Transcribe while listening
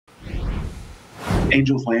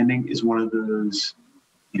Angel's Landing is one of those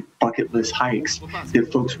bucket list hikes that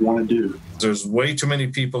folks want to do. There's way too many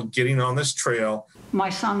people getting on this trail. My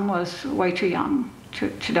son was way too young to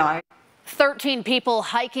die. 13 people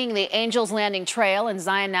hiking the Angel's Landing Trail in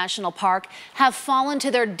Zion National Park have fallen to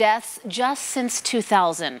their deaths just since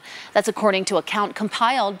 2000. That's according to a count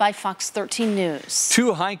compiled by Fox 13 News.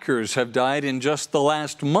 2 hikers have died in just the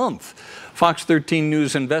last month. Fox 13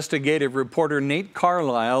 News investigative reporter Nate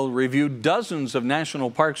Carlisle reviewed dozens of National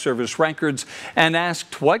Park Service records and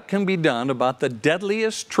asked what can be done about the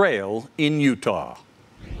deadliest trail in Utah.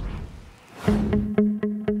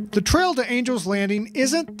 The trail to Angel's Landing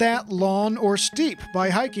isn't that long or steep by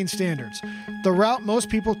hiking standards. The route most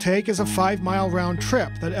people take is a 5-mile round trip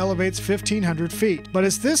that elevates 1,500 feet. But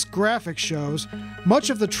as this graphic shows, much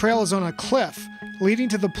of the trail is on a cliff, leading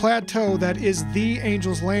to the plateau that is the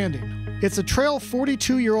Angel's Landing. It's a trail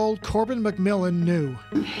 42-year-old Corbin McMillan knew.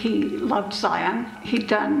 He loved Zion. He'd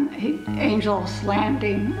done Angel's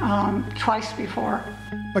Landing twice before.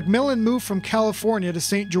 McMillan moved from California to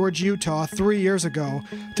St. George, Utah 3 years ago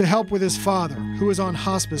to help with his father, who was on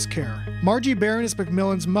hospice care. Margie Barron is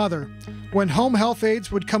McMillan's mother. When home health aides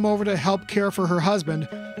would come over to help care for her husband,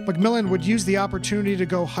 McMillan would use the opportunity to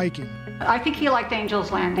go hiking. I think he liked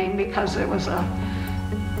Angel's Landing because it was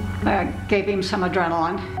gave him some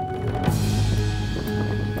adrenaline.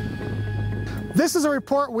 This is a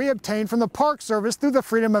report we obtained from the Park Service through the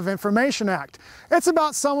Freedom of Information Act. It's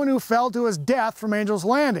about someone who fell to his death from Angel's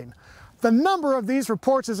Landing. The number of these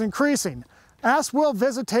reports is increasing, as will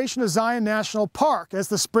visitation to Zion National Park as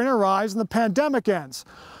the spring arrives and the pandemic ends.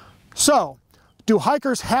 So, do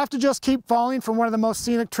hikers have to just keep falling from one of the most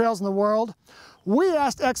scenic trails in the world? We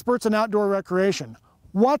asked experts in outdoor recreation,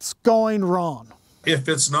 what's going wrong? If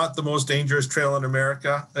it's not the most dangerous trail in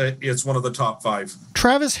America, it's one of the top 5.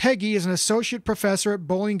 Travis Heggie is an associate professor at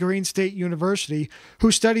Bowling Green State University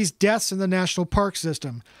who studies deaths in the national park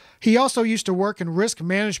system. He also used to work in risk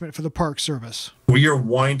management for the Park Service. You're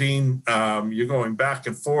winding, you're going back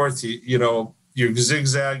and forth, you're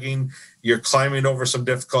zigzagging, you're climbing over some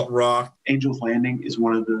difficult rock. Angel's Landing is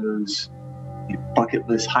one of those bucket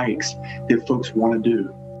list hikes that folks want to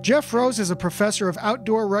do. Jeff Rose is a professor of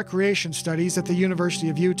outdoor recreation studies at the University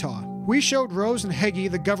of Utah. We showed Rose and Heggie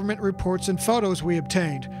the government reports and photos we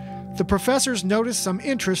obtained. The professors noticed some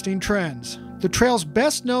interesting trends. The trail's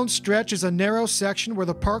best-known stretch is a narrow section where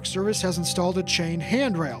the Park Service has installed a chain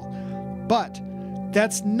handrail. But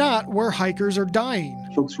that's not where hikers are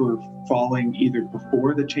dying. Folks were falling either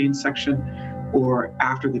before the chain section or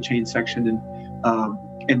after the chain section,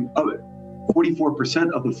 and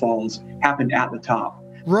 44% of the falls happened at the top.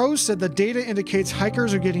 Rose said the data indicates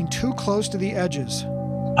hikers are getting too close to the edges.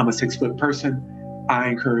 I'm a 6-foot person. I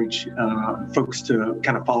encourage folks to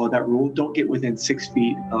kind of follow that rule. Don't get within 6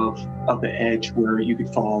 feet of the edge where you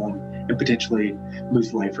could fall and potentially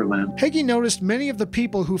lose life or limb. Heggie noticed many of the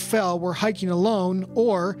people who fell were hiking alone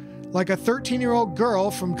or, like a 13-year-old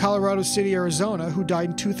girl from Colorado City, Arizona, who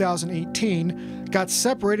died in 2018, got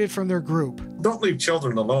separated from their group. Don't leave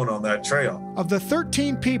children alone on that trail. Of the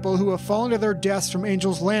 13 people who have fallen to their deaths from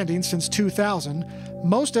Angel's Landing since 2000,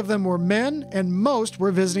 most of them were men and most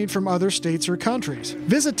were visiting from other states or countries.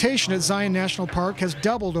 Visitation at Zion National Park has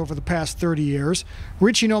doubled over the past 30 years,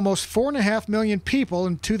 reaching almost 4.5 million people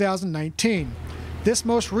in 2019. This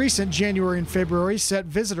most recent January and February set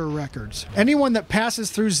visitor records. Anyone that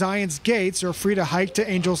passes through Zion's gates are free to hike to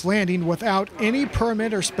Angel's Landing without any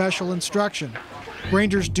permit or special instruction.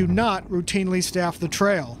 Rangers do not routinely staff the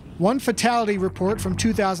trail. One fatality report from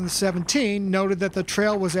 2017 noted that the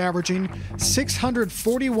trail was averaging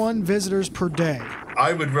 641 visitors per day.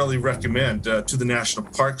 I would really recommend to the National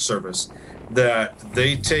Park Service that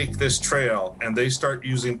they take this trail and they start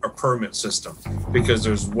using a permit system, because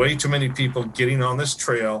there's way too many people getting on this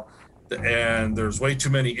trail and there's way too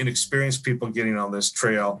many inexperienced people getting on this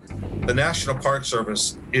trail. The National Park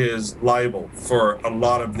Service is liable for a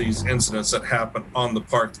lot of these incidents that happen on the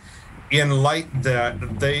park, in light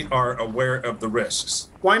that they are aware of the risks.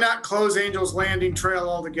 Why not close Angel's Landing Trail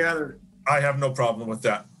altogether? I have no problem with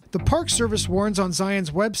that. The Park Service warns on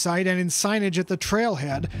Zion's website and in signage at the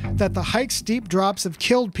trailhead that the hike's steep drops have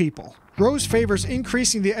killed people. Rose favors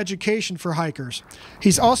increasing the education for hikers.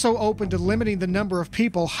 He's also open to limiting the number of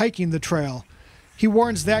people hiking the trail. He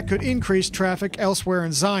warns that could increase traffic elsewhere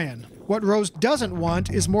in Zion. What Rose doesn't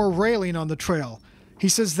want is more railing on the trail. He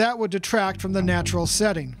says that would detract from the natural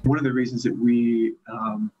setting. One of the reasons that we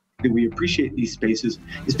appreciate these spaces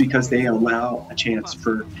is because they allow a chance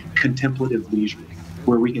for contemplative leisure.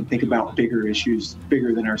 where we can think about bigger issues,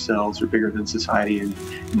 bigger than ourselves or bigger than society and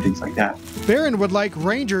things like that. Barron would like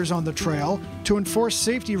rangers on the trail to enforce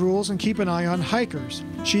safety rules and keep an eye on hikers.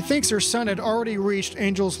 She thinks her son had already reached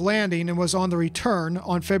Angel's Landing and was on the return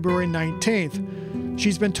on February 19th.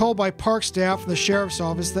 She's been told by park staff and the sheriff's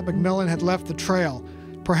office that McMillan had left the trail,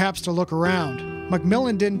 perhaps to look around.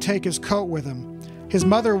 McMillan didn't take his coat with him. His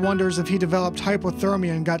mother wonders if he developed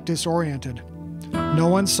hypothermia and got disoriented. No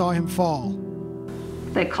one saw him fall.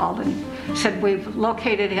 They called and said, we've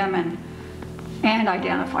located him and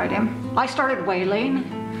identified him. I started wailing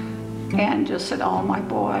and just said, oh, my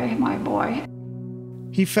boy, my boy.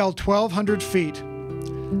 He fell 1,200 feet.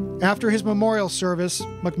 After his memorial service,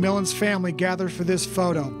 McMillan's family gathered for this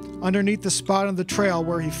photo underneath the spot on the trail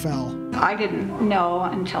where he fell. I didn't know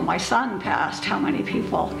until my son passed how many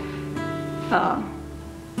people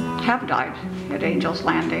have died at Angel's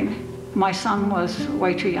Landing. My son was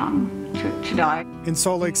way too young to die. In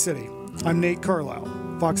Salt Lake City, I'm Nate Carlisle,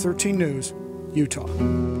 Fox 13 News, Utah.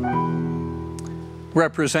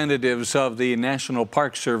 Representatives of the National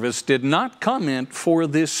Park Service did not comment for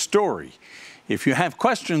this story. If you have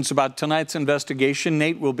questions about tonight's investigation,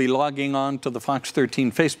 Nate will be logging on to the Fox 13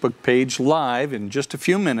 Facebook page live in just a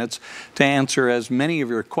few minutes to answer as many of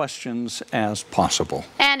your questions as possible.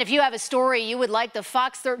 And if you have a story you would like the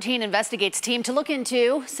Fox 13 Investigates team to look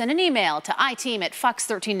into, send an email to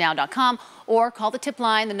iteam@fox13now.com or call the tip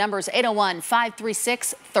line. The number is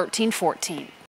 801-536-1314.